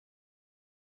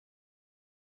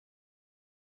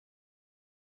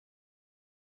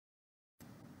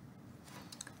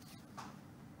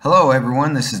Hello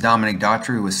everyone, this is Dominic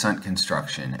Daughtry with Sundt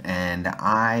Construction, and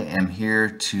I am here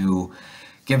to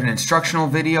give an instructional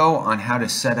video on how to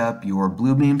set up your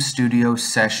Bluebeam Studio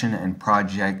session and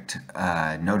project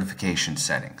notification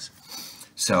settings.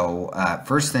 So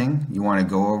first thing, you want to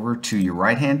go over to your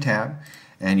right hand tab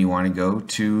and you want to go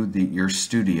to your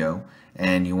studio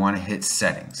and you want to hit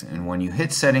settings. And when you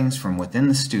hit settings from within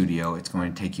the studio, it's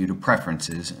going to take you to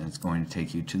preferences and it's going to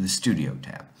take you to the studio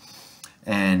tab.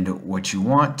 And what you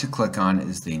want to click on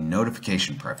is the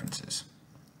notification preferences.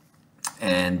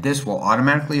 And this will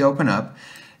automatically open up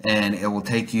and it will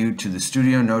take you to the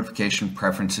studio notification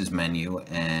preferences menu.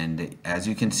 And as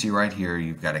you can see right here,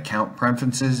 you've got account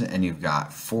preferences and you've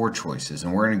got 4 choices.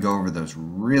 And we're going to go over those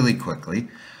really quickly.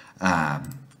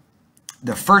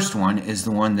 The first one is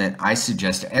the one that I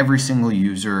suggest every single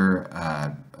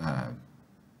user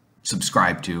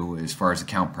subscribe to as far as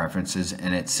account preferences,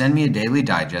 and it's send me a daily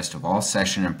digest of all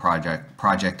session and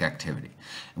project activity.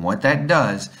 And what that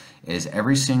does is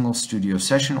every single studio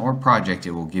session or project,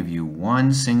 it will give you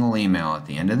one single email at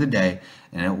the end of the day,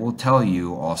 and it will tell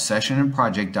you all session and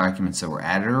project documents that were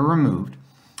added or removed,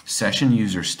 session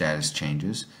user status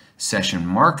changes, session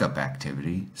markup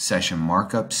activity, session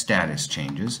markup status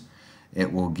changes.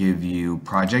 It will give you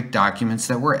project documents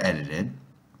that were edited,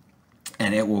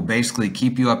 and it will basically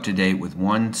keep you up to date with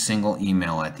one single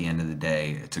email at the end of the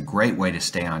day. It's a great way to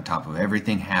stay on top of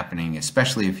everything happening,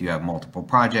 especially if you have multiple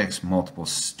projects, multiple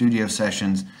studio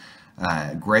sessions.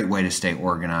 Great way to stay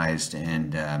organized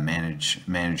and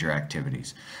manage your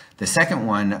activities. The second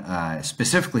one,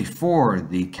 specifically for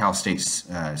the Cal State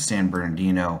San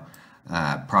Bernardino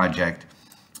project,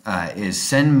 is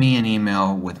send me an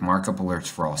email with markup alerts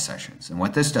for all sessions. And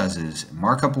what this does is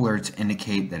markup alerts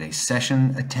indicate that a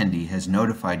session attendee has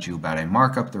notified you about a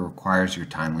markup that requires your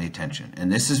timely attention.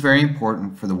 And this is very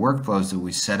important for the workflows that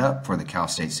we set up for the Cal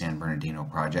State San Bernardino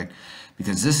project,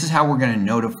 because this is how we're going to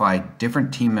notify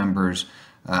different team members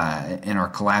in our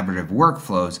collaborative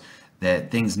workflows that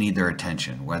things need their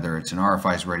attention, whether it's an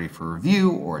RFI is ready for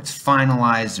review or it's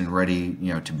finalized and ready,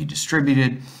 to be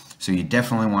distributed. So you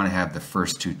definitely want to have the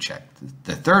first 2 checked.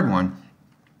 The third one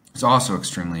is also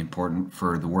extremely important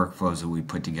for the workflows that we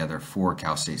put together for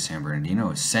Cal State San Bernardino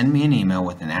is send me an email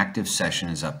with an active session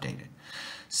is updated.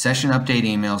 Session update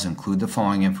emails include the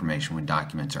following information when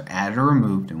documents are added or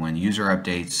removed and when user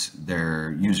updates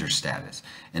their user status.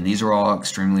 And these are all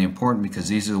extremely important because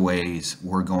these are the ways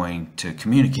we're going to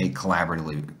communicate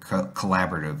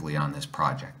collaboratively on this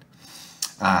project.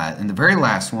 And the very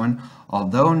last one,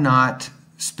 although not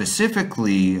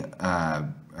specifically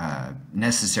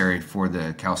necessary for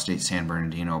the Cal State San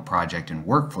Bernardino project and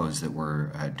workflows that we're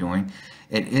doing,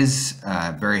 it is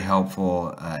very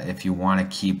helpful if you want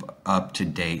to keep up to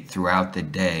date throughout the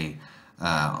day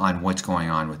on what's going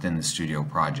on within the studio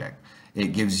project.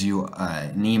 It gives you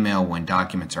an email when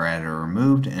documents are added or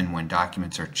removed and when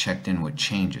documents are checked in with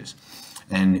changes.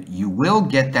 And you will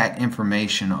get that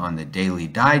information on the daily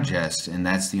digest, and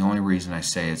that's the only reason I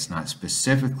say it's not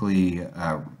specifically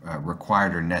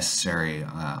required or necessary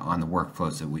on the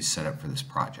workflows that we set up for this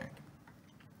project.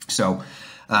 So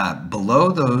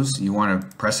below those, you want to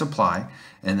press apply,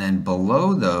 and then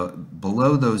below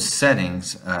those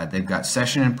settings, they've got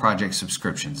session and project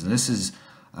subscriptions. And this is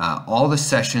all the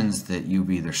sessions that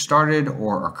you've either started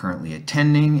or are currently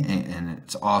attending, and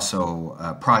it's also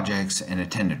projects and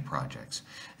attended projects.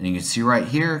 And you can see right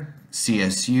here,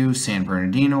 CSU, San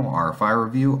Bernardino, RFI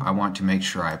review. I want to make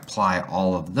sure I apply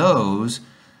all of those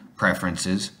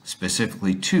preferences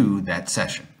specifically to that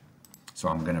session. So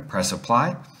I'm going to press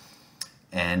apply,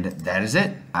 and that is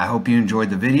it. I hope you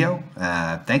enjoyed the video.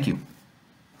 Thank you.